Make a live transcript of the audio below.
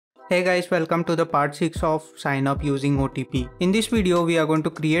Hey guys, welcome to the part 6 of sign up using OTP. In this video, we are going to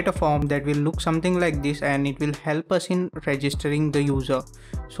create a form that will look something like this and it will help us in registering the user.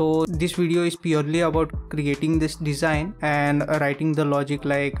 So this video is purely about creating this design and writing the logic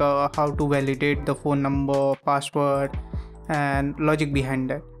like how to validate the phone number, password and logic behind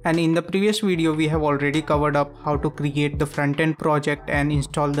that. And in the previous video, we have already covered up how to create the front-end project and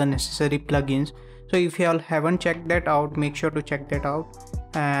install the necessary plugins. So if you all haven't checked that out, make sure to check that out.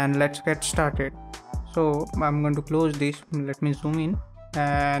 And let's get started. So I'm going to close this. Let me zoom in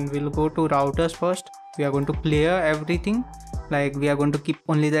and we'll go to routers first. We are going to clear everything, like we are going to keep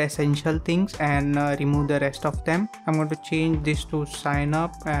only the essential things and remove the rest of them. I'm going to change this to sign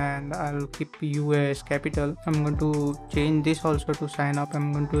up and I'll keep VueJS capital. I'm going to change this also to sign up.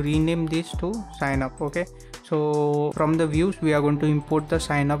 I'm going to rename this to sign up. Okay, so from the views we are going to import the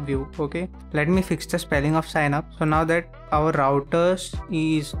sign up view. Okay, let me fix the spelling of sign up. So now that our routers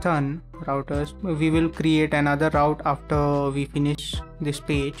is done, we will create another route after we finish this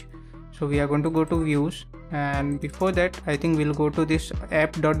page. So we are going to go to views, and before that I think we'll go to this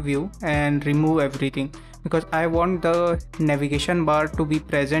app.view and remove everything, because I want the navigation bar to be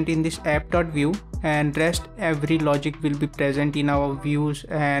present in this app.view and rest every logic will be present in our views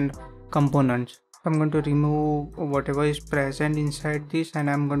and components. I'm going to remove whatever is present inside this and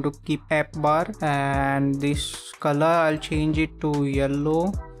I'm going to keep app bar, and this color I'll change it to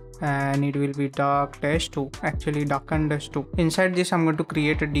yellow and it will be dark-2, actually darken-2. Inside this I'm going to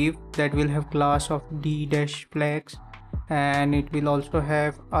create a div that will have class of d-flex and it will also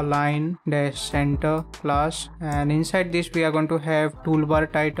have align-center class, and inside this we are going to have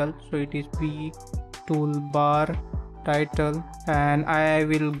toolbar title, so it is v toolbar title, and I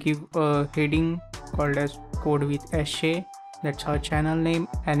will give a heading called as code with SA. That's our channel name.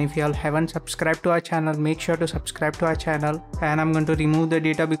 And if you all haven't subscribed to our channel, make sure to subscribe to our channel. And I'm going to remove the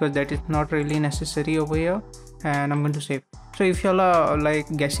data because that is not really necessary over here, and I'm going to save. So if you all are like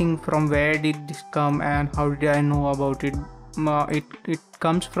guessing from where did this come and how did I know about it, it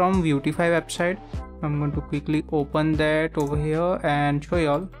comes from vuetify website. I'm going to quickly open that over here and show you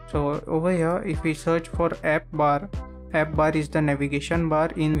all. So over here, if we search for app bar is the navigation bar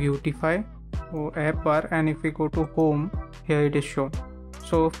in vuetify. So app bar, and if we go to home, here it is shown.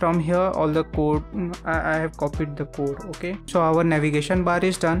 So from here all the code, I have copied the code. Okay, so our navigation bar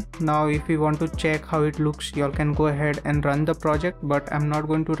is done. Now if we want to check how it looks, you all can go ahead and run the project, but I'm not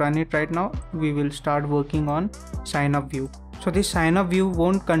going to run it right now. We will start working on sign up view. So this sign up view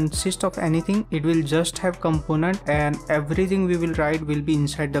won't consist of anything, it will just have component and everything we will write will be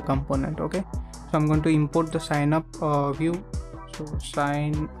inside the component. Okay, so I'm going to import the sign up view. So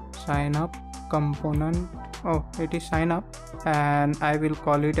sign up component, oh it is sign up, and I will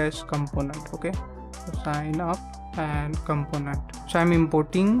call it as component. Okay, so sign up and component. So I'm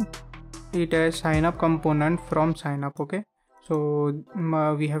importing it as sign up component from sign up. Okay, so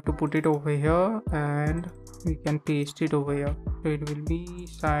we have to put it over here and we can paste it over here. So it will be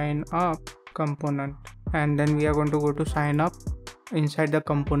sign up component, and then we are going to go to sign up inside the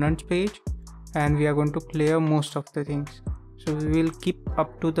components page and we are going to clear most of the things. So we will keep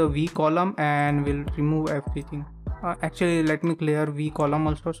up to the v column and we'll remove everything. Actually let me clear v column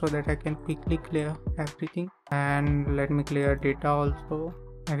also so that I can quickly clear everything, and let me clear data also.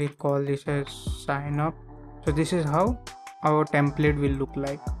 I will call this as sign up. So this is how our template will look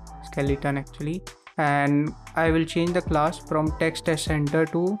like, skeleton actually, and I will change the class from text-center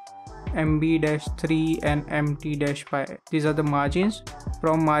to mb-3 and mt-5. These are the margins.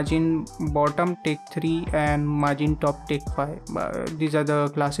 From margin bottom take 3 and margin top take 5. These are the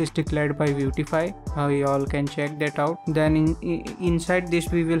classes declared by vuetify. You all can check that out. Then inside this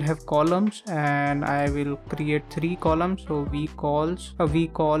we will have columns, and I will create 3 columns. So v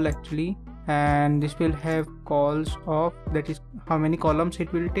call actually, and this will have calls of, that is how many columns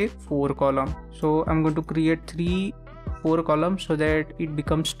it will take, 4 columns. So I'm going to create 4 columns so that it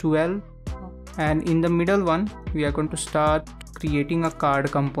becomes 12, and in the middle one we are going to start creating a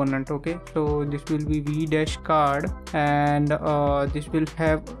card component. Okay, so this will be v-card, and this will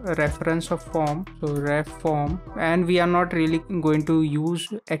have a reference of form, so ref form, and we are not really going to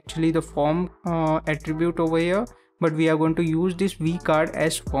use actually the form attribute over here, but we are going to use this v-card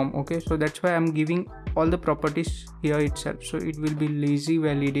as form. Okay, so that's why I'm giving all the properties here itself. So it will be lazy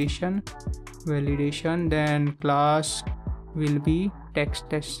validation, then class will be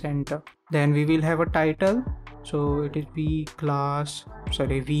text-center. Then we will have a title, so it is v-card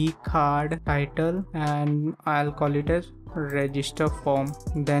title, and I'll call it as register form.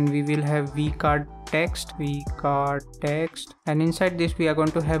 Then we will have v-card text, and inside this we are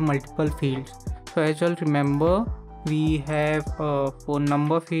going to have multiple fields. So as you'll remember, we have a phone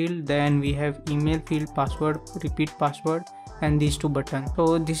number field, then we have email field, password, repeat password, and these two buttons.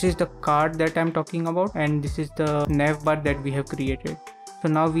 So this is the card that I'm talking about, and this is the nav bar that we have created. So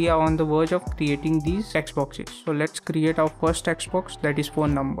now we are on the verge of creating these text boxes. So let's create our first text box, that is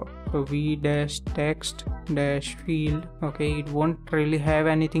phone number. So v-text field. Okay, it won't really have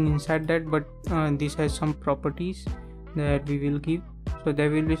anything inside that, but this has some properties that we will give. So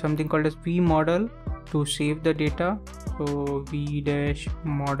there will be something called as v-model to save the data. So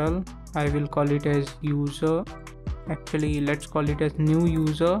v-model, I will call it as user. Actually, let's call it as new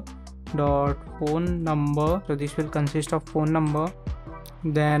user dot phone number. So this will consist of phone number.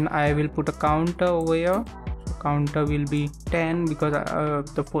 Then I will put a counter over here. So counter will be 10 because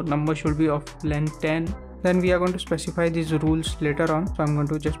the phone number should be of length 10. Then we are going to specify these rules later on. So I'm going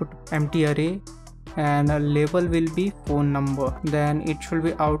to just put empty array, and a label will be phone number. Then it should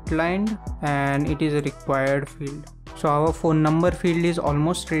be outlined, and it is a required field. So our phone number field is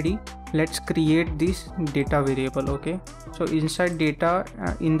almost ready. Let's create this data variable. Okay, so inside data,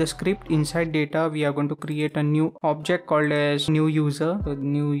 in the script inside data, we are going to create a new object called as new user. So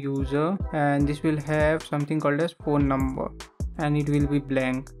new user, and this will have something called as phone number, and it will be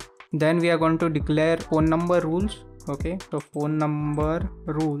blank. Then we are going to declare phone number rules. Okay, so phone number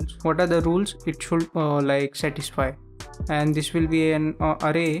rules, what are the rules it should like satisfy, and this will be an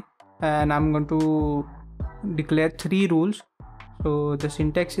array, and I'm going to declare 3 rules. So the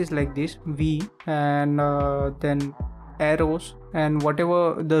syntax is like this: v, and then arrows, and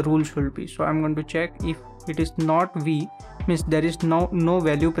whatever the rule should be. So I'm going to check if it is not v, means there is no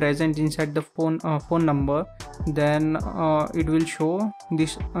value present inside the phone number, then it will show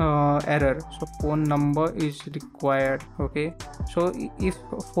this error. So phone number is required. Okay, so if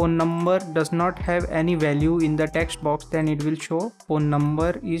phone number does not have any value in the text box, then it will show phone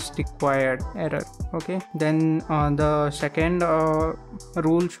number is required error. Okay, then the second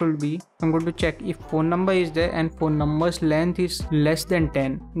rule should be, I'm going to check if phone number is there and phone number's length is less than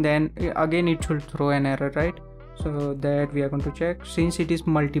 10, then again it should throw an error, right? So that we are going to check. Since it is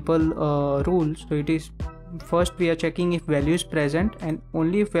multiple rules, so it is first we are checking if value is present, and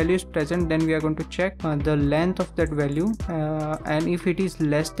only if value is present, then we are going to check the length of that value, and if it is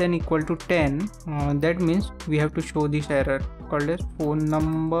less than equal to 10, that means we have to show this error called as phone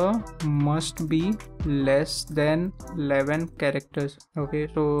number must be less than 11 characters. Okay,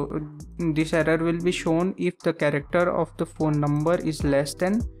 so this error will be shown if the character of the phone number is less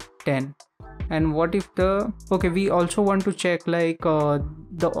than 10. And what if the, okay, we also want to check like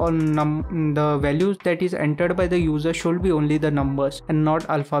the values that is entered by the user should be only the numbers and not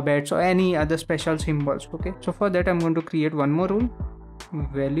alphabets or any other special symbols. Okay, so for that I'm going to create one more rule,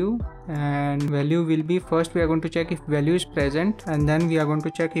 value, and value will be, first we are going to check if value is present, and then we are going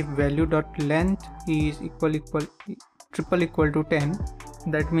to check if value dot length is triple equal to 10.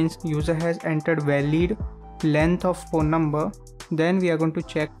 That means user has entered valid length of phone number. Then we are going to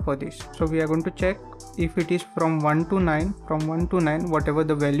check for this. So we are going to check if it is from 1 to 9, whatever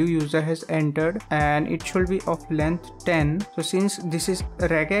the value user has entered, and it should be of length 10. So since this is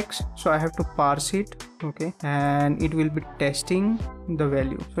regex, so I have to parse it. Okay, and it will be testing the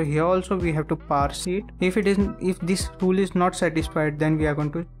value. So here also we have to parse it. If this rule is not satisfied, then we are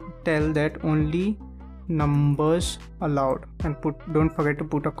going to tell that only numbers allowed, and don't forget to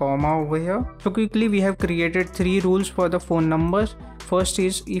put a comma over here. So quickly we have created 3 rules for the phone numbers. First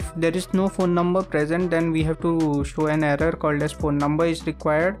is, if there is no phone number present, then we have to show an error called as phone number is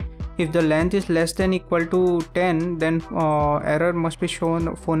required. If the length is less than equal to 10, then error must be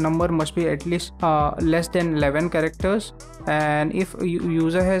shown, phone number must be at least less than 11 characters. And if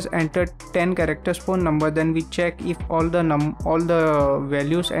user has entered 10 characters phone number, then we check if all the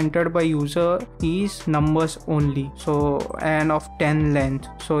values entered by user is numbers only, so and of 10 length.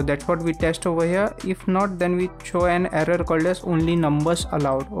 So that's what we test over here. If not, then we show an error called as only numbers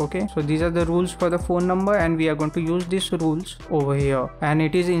allowed. Okay, so these are the rules for the phone number, and we are going to use these rules over here, and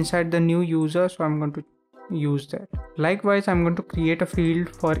it is inside the new user, so I'm going to use that. Likewise, I'm going to create a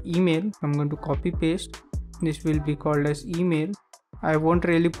field for email. I'm going to copy paste. This will be called as email. I won't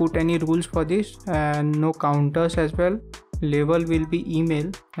really put any rules for this, and no counters as well. Label will be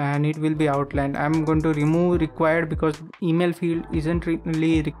email, and it will be outlined. I'm going to remove required because email field isn't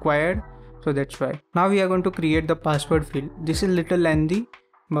really required, so that's why. Now we are going to create the password field. This is little lengthy,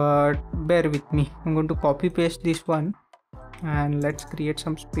 but bear with me. I'm going to copy paste this one, and let's create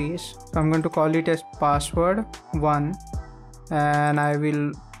some space. So I'm going to call it as password1, and I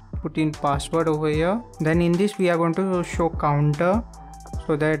will put in password over here. Then in this we are going to show counter,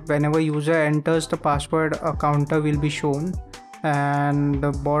 so that whenever user enters the password, a counter will be shown. and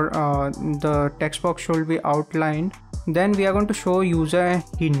the text box should be outlined. Then we are going to show user a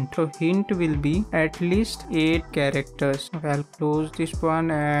hint. So hint will be at least 8 characters. Okay, I'll close this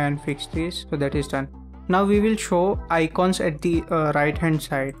one and fix this. So that is done. Now we will show icons at the right hand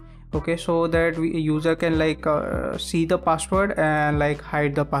side. Okay, so that user can like see the password and like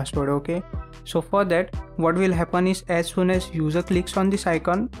hide the password. Okay, so for that what will happen is as soon as user clicks on this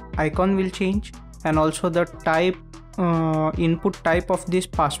icon will change, and also the type input type of this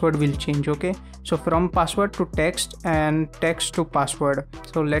password will change. Okay, so from password to text and text to password.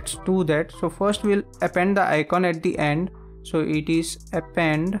 So let's do that. So first we'll append the icon at the end. So it is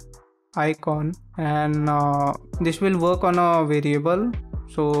append icon, and this will work on a variable.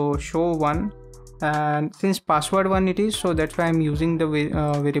 So show one, and since password one it is, so that's why I'm using the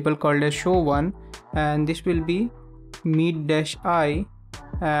variable called as show one, and this will be meet-i,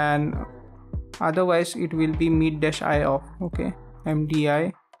 and otherwise it will be meet-i off. Okay,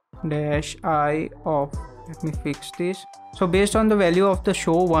 mdi-i off. Let me fix this. So based on the value of the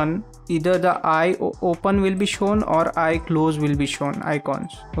show one, either the I open will be shown or I close will be shown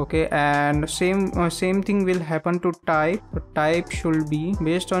icons. Okay, and same thing will happen to type. So type should be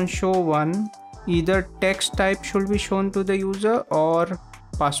based on show one, either text type should be shown to the user or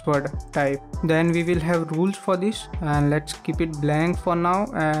password type. Then we will have rules for this, and let's keep it blank for now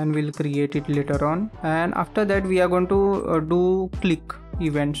and we'll create it later on. And after that we are going to do click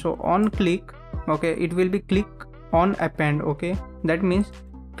event. So on click, okay, it will be click on append. Okay, that means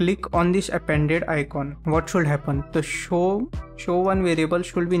click on this appended icon. What should happen? The show one variable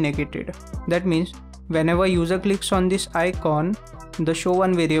should be negated. That means whenever user clicks on this icon, the show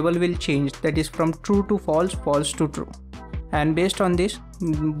one variable will change, that is from true to false, false to true, and based on this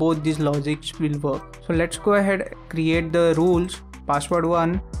both these logics will work. So let's go ahead, create the rules, password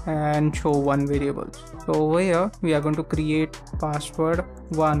one and show one variables. So over here we are going to create password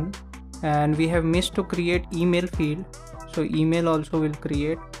one, and we have missed to create email field, so email also will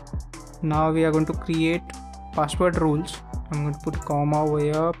create. Now we are going to create password rules. I'm going to put comma over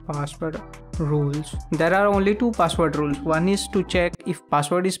here, password rules. There are only two password rules. One is to check if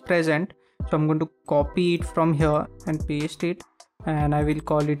password is present, so I'm going to copy it from here and paste it, and I will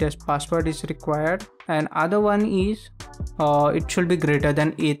call it as password is required. And other one is it should be greater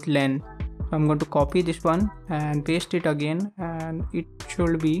than 8th len. I'm going to copy this one and paste it again, and it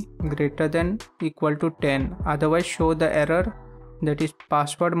should be greater than equal to 10, otherwise show the error, that is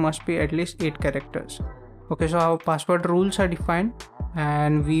password must be at least 8 characters. Okay, so our password rules are defined,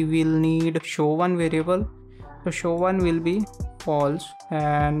 and we will need show one variable. So show one will be false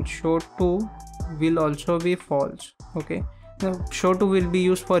and show two will also be false. Okay, now show two will be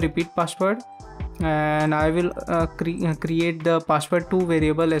used for repeat password, and I will create the password 2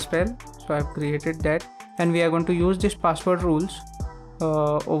 variable as well. So I've created that, and we are going to use this password rules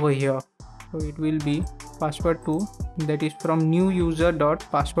over here. So it will be password 2, that is from new user dot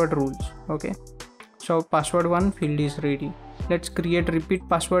password rules. Okay, so password 1 field is ready. Let's create repeat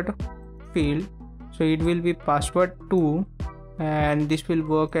password field. So it will be password 2, and this will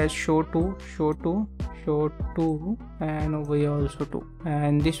work as show 2, show 2, show 2, and over here also 2,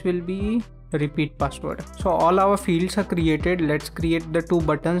 and this will be repeat password. So all our fields are created. Let's create the 2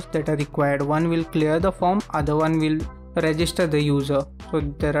 buttons that are required. One will clear the form, other one will register the user. So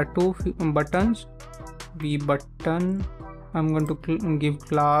there are 2 buttons. V button, I'm going to give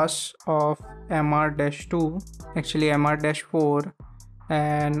class of mr-2, actually mr-4,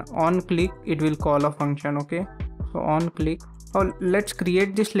 and on click it will call a function. Okay, so on click, let's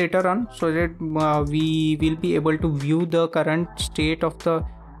create this later on so that we will be able to view the current state of the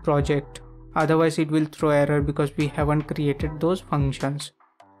project. Otherwise it will throw error because we haven't created those functions.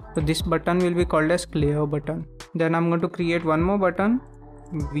 So this button will be called as clear button. Then I'm going to create one more button,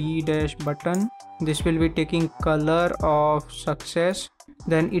 v-button. This will be taking color of success.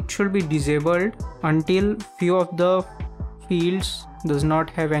 Then it should be disabled until few of the fields does not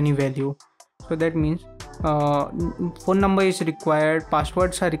have any value. So that means phone number is required,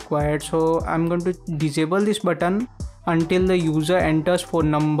 passwords are required. So I'm going to disable this button until the user enters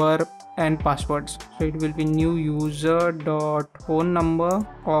phone number and passwords. So it will be new user dot phone number,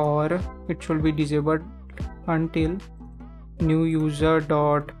 or it should be disabled until new user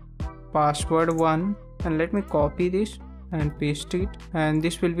dot password 1, and let me copy this and paste it, and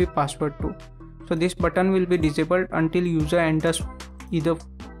this will be password 2. So this button will be disabled until user enters either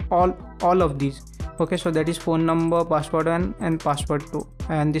all of these. Okay, so that is phone number, password 1 and password 2,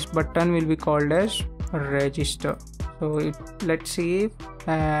 and this button will be called as register. So let's save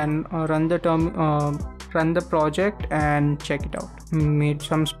and run the project and check it out. Made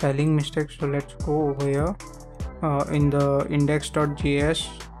some spelling mistakes, so let's go over here in the index.js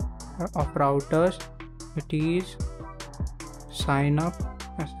of routers, it is signup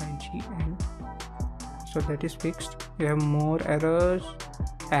sign. So that is fixed. We have more errors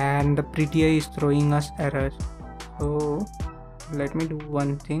and the prettier is throwing us errors. So let me do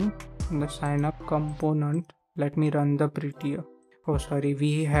one thing. In the signup component, let me run the prettier. Oh sorry,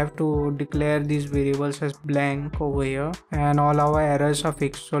 we have to declare these variables as blank over here, and all our errors are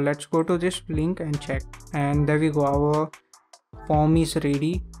fixed. So let's go to this link and check, and there we go, our form is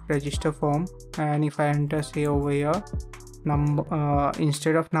ready, register form. And if I enter, say over here, number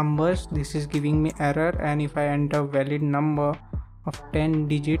instead of numbers, this is giving me error. And if I enter valid number of 10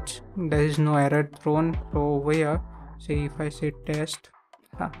 digits, there is no error thrown. So over here, say if I say test,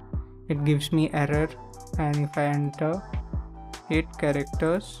 it gives me error. And if I enter 8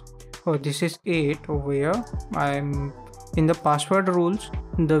 characters, oh this is 8 over here. I'm in the password rules,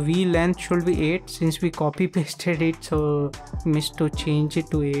 the v length should be 8. Since we copy pasted it, so missed to change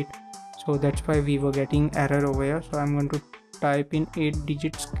it to 8, so that's why we were getting error over here. So I'm going to type in 8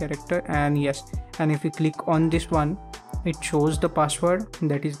 digits character, and yes, and if we click on this one, it shows the password.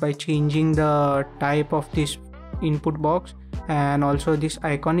 That is by changing the type of this input box, and also this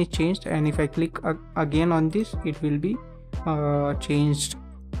icon is changed. And if I click again on this, it will be changed.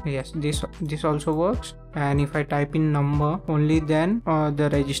 Yes, this also works. And if I type in number, only then the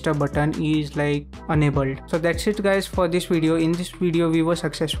register button is like enabled. So that's it guys for this video. In this video we were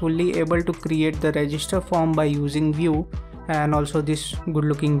successfully able to create the register form by using Vue and also this good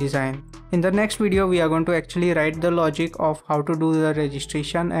looking design. In the next video we are going to actually write the logic of how to do the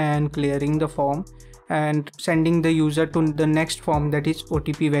registration and clearing the form and sending the user to the next form, that is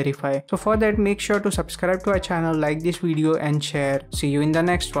OTP verify. So for that, make sure to subscribe to our channel, like this video and share. See you in the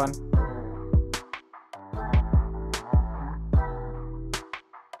next one.